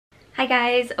Hi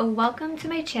guys, welcome to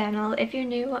my channel. If you're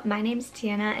new, my name's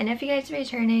Tiana, and if you guys are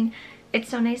returning, it's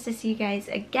so nice to see you guys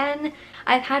again.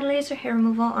 I've had laser hair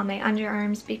removal on my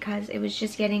underarms because it was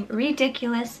just getting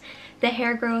ridiculous. The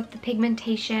hair growth, the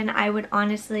pigmentation, I would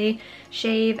honestly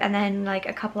shave and then like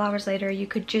a couple hours later you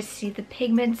could just see the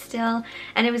pigment still,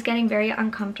 and it was getting very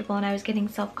uncomfortable and I was getting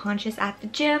self-conscious at the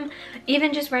gym,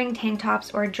 even just wearing tank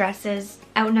tops or dresses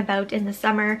out and about in the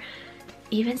summer.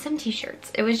 Even some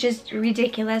t-shirts. It was just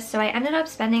ridiculous. So I ended up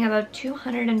spending about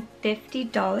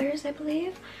 $250, I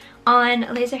believe,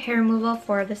 on laser hair removal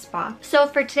for the spa. So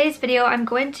for today's video, I'm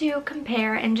going to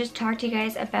compare and just talk to you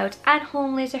guys about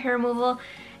at-home laser hair removal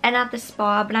and at the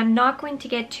spa, but I'm not going to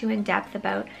get too in-depth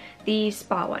about the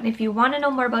spa one. If you want to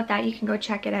know more about that, you can go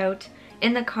check it out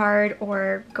in the card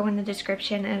or go in the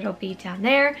description and it'll be down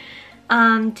there.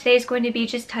 Today's going to be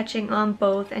just touching on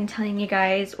both and telling you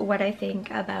guys what I think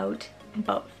about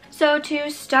both. So to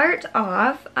start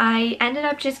off, I ended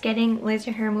up just getting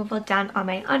laser hair removal done on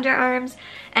my underarms,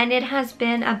 and it has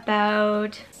been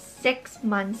about 6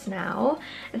 months now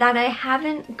that I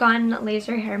haven't gotten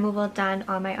laser hair removal done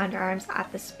on my underarms at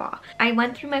the spa. I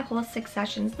went through my whole 6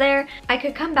 sessions there. I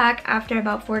could come back after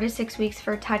about 4 to 6 weeks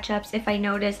for touch-ups if I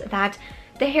notice that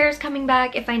the hair is coming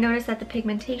back, if I notice that the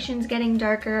pigmentation is getting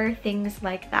darker, things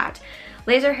like that.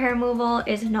 Laser hair removal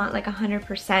is not like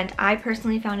 100%. I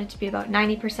personally found it to be about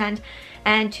 90%,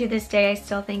 and to this day I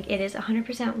still think it is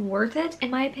 100% worth it in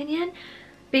my opinion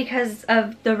because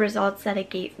of the results that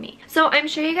it gave me. So I'm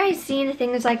sure you guys seen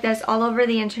things like this all over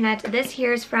the internet. This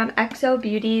here is from XO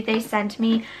Beauty. They sent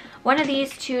me one of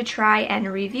these to try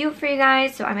and review for you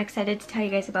guys, so I'm excited to tell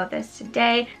you guys about this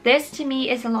today. This to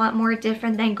me is a lot more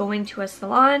different than going to a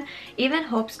salon. Even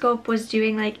HopeScope was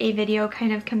doing like a video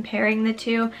kind of comparing the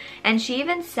two, and she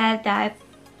even said that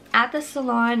at the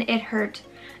salon it hurt.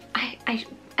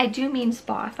 I do mean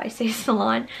spa if I say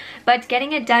salon, but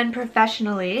getting it done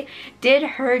professionally did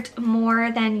hurt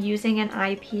more than using an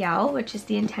IPL, which is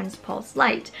the Intense Pulse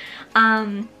Light.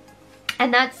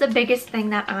 And that's the biggest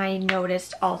thing that I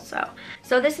noticed also.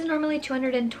 So this is normally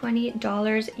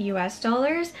 $220 US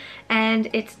dollars, and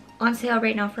it's on sale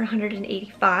right now for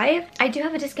 $185. I do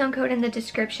have a discount code in the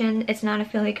description. It's not an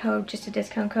affiliate code, just a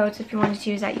discount code, so if you wanted to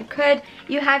use that, you could.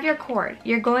 You have your cord.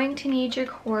 You're going to need your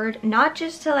cord, not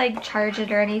just to like charge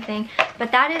it or anything,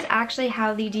 but that is actually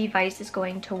how the device is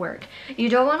going to work. You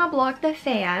don't want to block the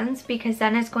fans because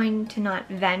then it's going to not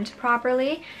vent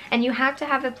properly, and you have to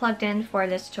have it plugged in for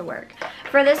this to work.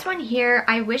 For this one here,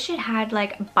 I wish it had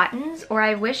like buttons, or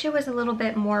I wish it was a little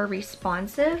bit more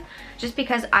responsive, just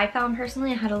because I found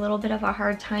personally I had a little bit of a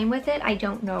hard time with it. I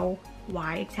don't know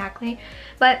why exactly,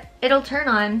 but it'll turn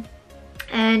on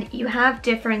and you have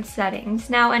different settings.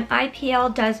 Now an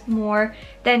IPL does more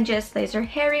than just laser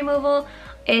hair removal.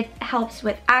 It helps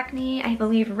with acne, I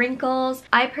believe wrinkles.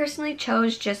 I personally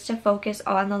chose just to focus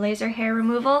on the laser hair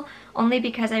removal only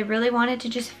because I really wanted to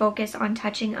just focus on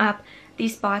touching up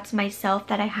these spots myself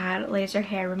that I had laser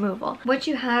hair removal. What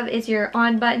you have is your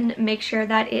on button. Make sure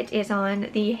that it is on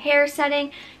the hair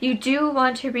setting. You do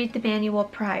want to read the manual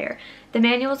prior. The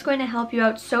manual is going to help you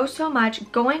out so much.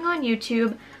 Going on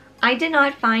YouTube, I did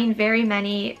not find very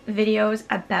many videos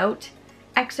about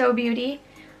XO Beauty,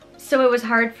 so it was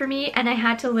hard for me, and I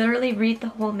had to literally read the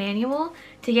whole manual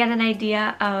to get an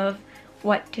idea of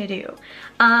what to do.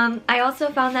 I also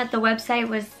found that the website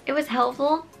was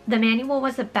helpful. The manual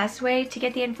was the best way to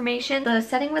get the information. The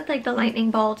setting with like the lightning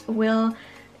bolt will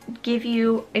give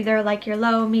you either like your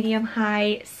low, medium,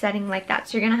 high setting like that.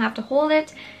 So you're gonna have to hold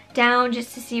it down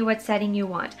just to see what setting you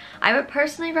want. I would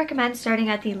personally recommend starting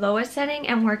at the lowest setting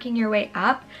and working your way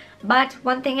up. But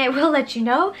one thing I will let you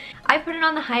know, I put it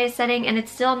on the highest setting and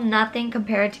it's still nothing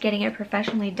compared to getting it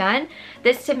professionally done.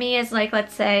 This to me is like,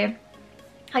 let's say,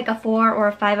 like a 4 or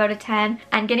a 5 out of 10,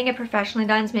 and getting it professionally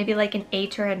done is maybe like an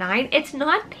 8 or a 9. It's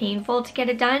not painful to get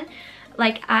it done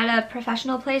like at a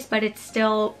professional place, but it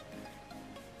still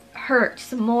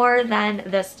hurts more than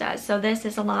this does. So this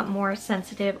is a lot more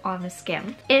sensitive on the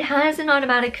skin. It has an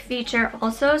automatic feature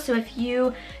also, so if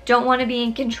you don't want to be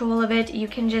in control of it, you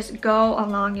can just go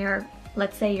along your,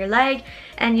 let's say your leg,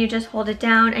 and you just hold it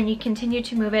down and you continue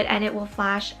to move it and it will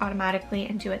flash automatically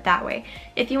and do it that way.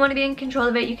 If you want to be in control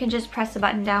of it, you can just press the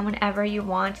button down whenever you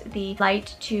want the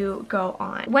light to go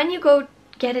on. When you go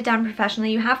get it done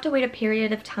professionally, you have to wait a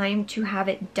period of time to have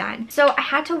it done. So I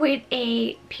had to wait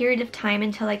a period of time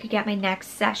until I could get my next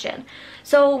session.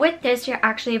 So with this, you're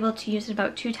actually able to use it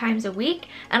about 2 times a week,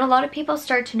 and a lot of people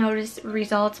start to notice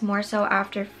results more so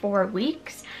after 4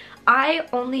 weeks. I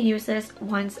only use this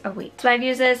once a week. So I've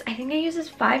used this, I think I use this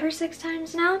 5 or 6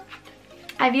 times now.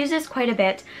 I've used this quite a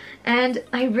bit, and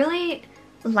I really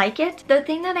like it. The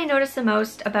thing that I noticed the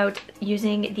most about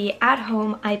using the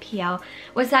at-home IPL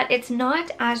was that it's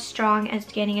not as strong as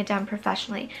getting it done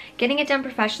professionally. Getting it done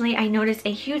professionally, I noticed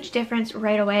a huge difference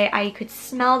right away. I could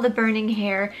smell the burning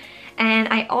hair, and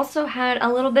I also had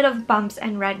a little bit of bumps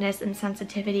and redness and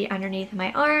sensitivity underneath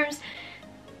my arms,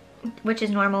 which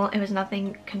is normal. It was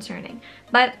nothing concerning.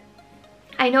 But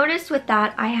I noticed with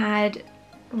that I had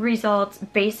results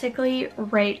basically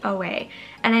right away,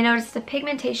 and I noticed the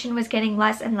pigmentation was getting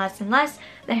less and less and less,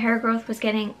 the hair growth was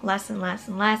getting less and less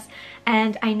and less,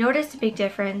 and I noticed a big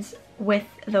difference with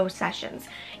those sessions.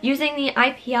 Using the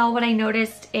IPL, what I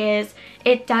noticed is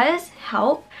it does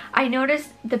help. I noticed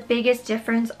the biggest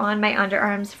difference on my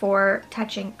underarms for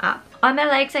touching up. On my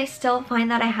legs, I still find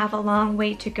that I have a long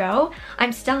way to go.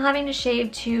 I'm still having to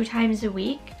shave 2 times a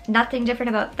week. Nothing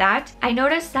different about that. I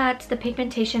noticed that the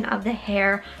pigmentation of the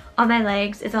hair on my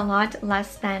legs is a lot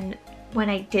less than when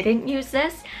I didn't use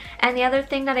this. And the other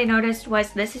thing that I noticed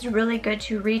was this is really good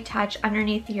to retouch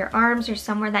underneath your arms or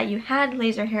somewhere that you had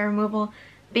laser hair removal,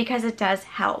 because it does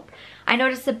help. I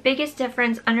noticed the biggest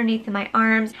difference underneath my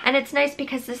arms, and it's nice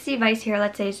because this device here,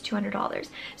 let's say, is $200.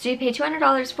 So you pay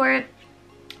 $200 for it,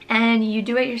 and you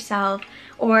do it yourself,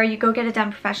 or you go get it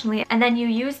done professionally, and then you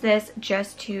use this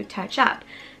just to touch up.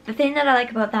 The thing that I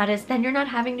like about that is then you're not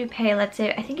having to pay, let's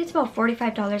say, I think it's about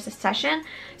 $45 a session,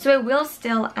 so it will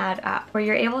still add up, where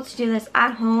you're able to do this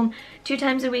at home 2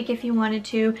 times a week if you wanted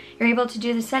to. You're able to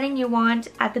do the setting you want,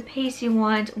 at the pace you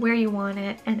want, where you want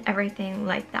it, and everything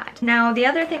like that. Now, the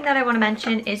other thing that I want to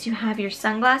mention is you have your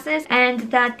sunglasses,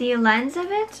 and that the lens of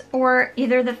it, or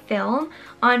either the film,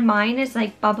 on mine is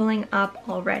like bubbling up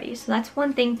already. So that's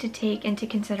one thing to take into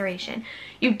consideration.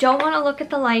 You don't want to look at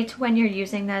the light when you're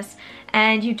using this,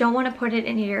 and you don't want to put it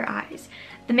into your eyes.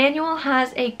 The manual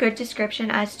has a good description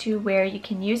as to where you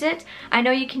can use it. I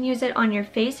know you can use it on your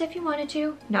face if you wanted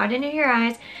to, not into your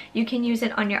eyes. You can use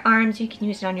it on your arms, you can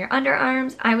use it on your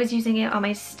underarms. I was using it on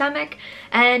my stomach,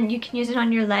 and you can use it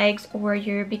on your legs or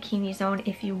your bikini zone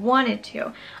if you wanted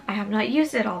to. I have not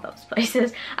used it all those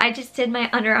places. I just did my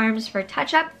underarms for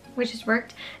touch-up, which has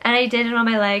worked, and I did it on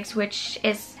my legs, which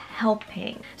is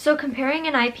helping. So comparing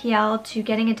an IPL to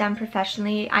getting it done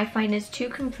professionally, I find is 2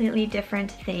 completely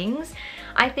different things.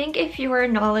 I think if you are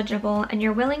knowledgeable and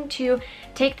you're willing to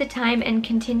take the time and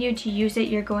continue to use it,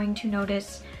 you're going to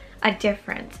notice a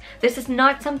difference. This is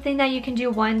not something that you can do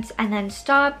once and then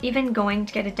stop. Even going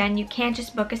to get it done, you can't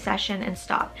just book a session and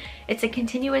stop. It's a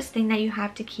continuous thing that you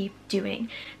have to keep doing.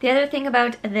 The other thing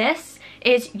about this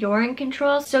is you're in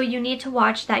control, so you need to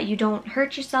watch that you don't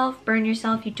hurt yourself, burn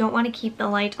yourself. You don't want to keep the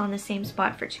light on the same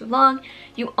spot for too long.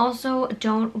 You also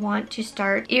don't want to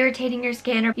start irritating your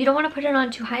skin, or you don't want to put it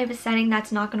on too high of a setting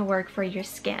that's not going to work for your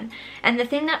skin. And the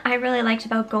thing that I really liked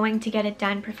about going to get it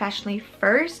done professionally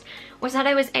first was that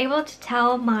I was able to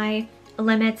tell my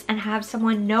limits and have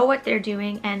someone know what they're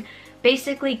doing and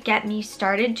basically get me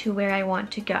started to where I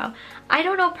want to go. I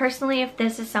don't know personally if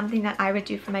this is something that I would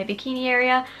do for my bikini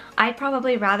area. I'd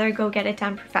probably rather go get it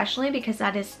done professionally because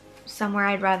that is somewhere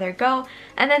I'd rather go.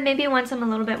 And then maybe once I'm a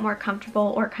little bit more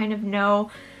comfortable or kind of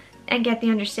know and get the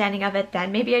understanding of it,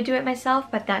 then maybe I do it myself,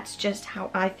 but that's just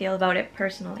how I feel about it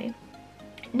personally.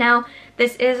 Now,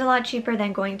 this is a lot cheaper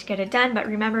than going to get it done, but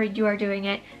remember, you are doing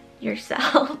it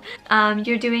yourself.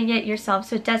 You're doing it yourself,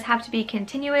 so it does have to be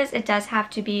continuous. It does have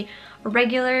to be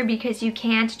regular, because you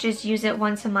can't just use it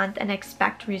once a month and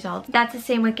expect results. That's the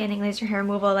same with getting laser hair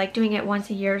removal. Like, doing it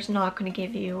once a year is not going to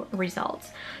give you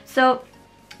results. So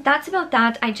that's about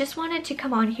that. I just wanted to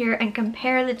come on here and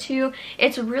compare the two.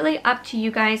 It's really up to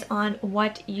you guys on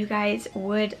what you guys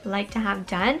would like to have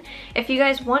done. If you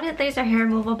guys wanted laser hair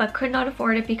removal but could not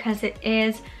afford it because it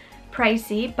is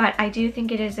pricey, but I do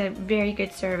think it is a very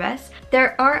good service.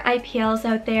 There are IPLs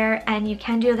out there and you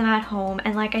can do them at home,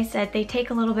 and like I said, they take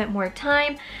a little bit more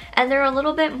time and they're a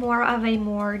little bit more of a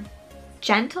more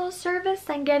gentle service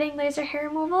than getting laser hair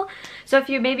removal. So if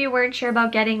you maybe weren't sure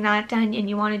about getting that done and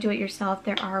you want to do it yourself,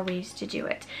 there are ways to do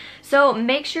it. So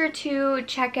make sure to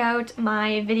check out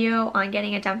my video on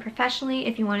getting it done professionally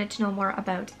if you wanted to know more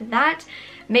about that.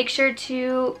 Make sure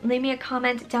to leave me a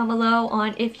comment down below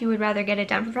on if you would rather get it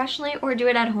done professionally or do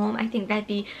it at home. I think that'd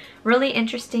be really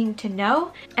interesting to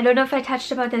know. I don't know if I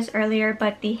touched about this earlier,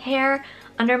 but the hair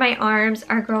under my arms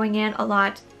are growing in a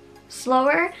lot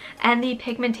slower, and the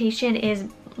pigmentation is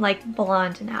like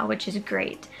blonde now, which is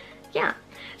great. Yeah,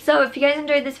 so if you guys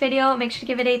enjoyed this video, make sure to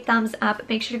give it a thumbs up.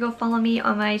 Make sure to go follow me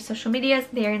on my social medias.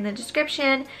 They're in the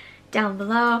description down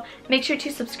below. Make sure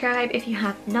to subscribe if you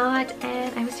have not,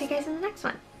 and I will see you guys in the next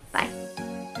one.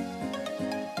 Bye.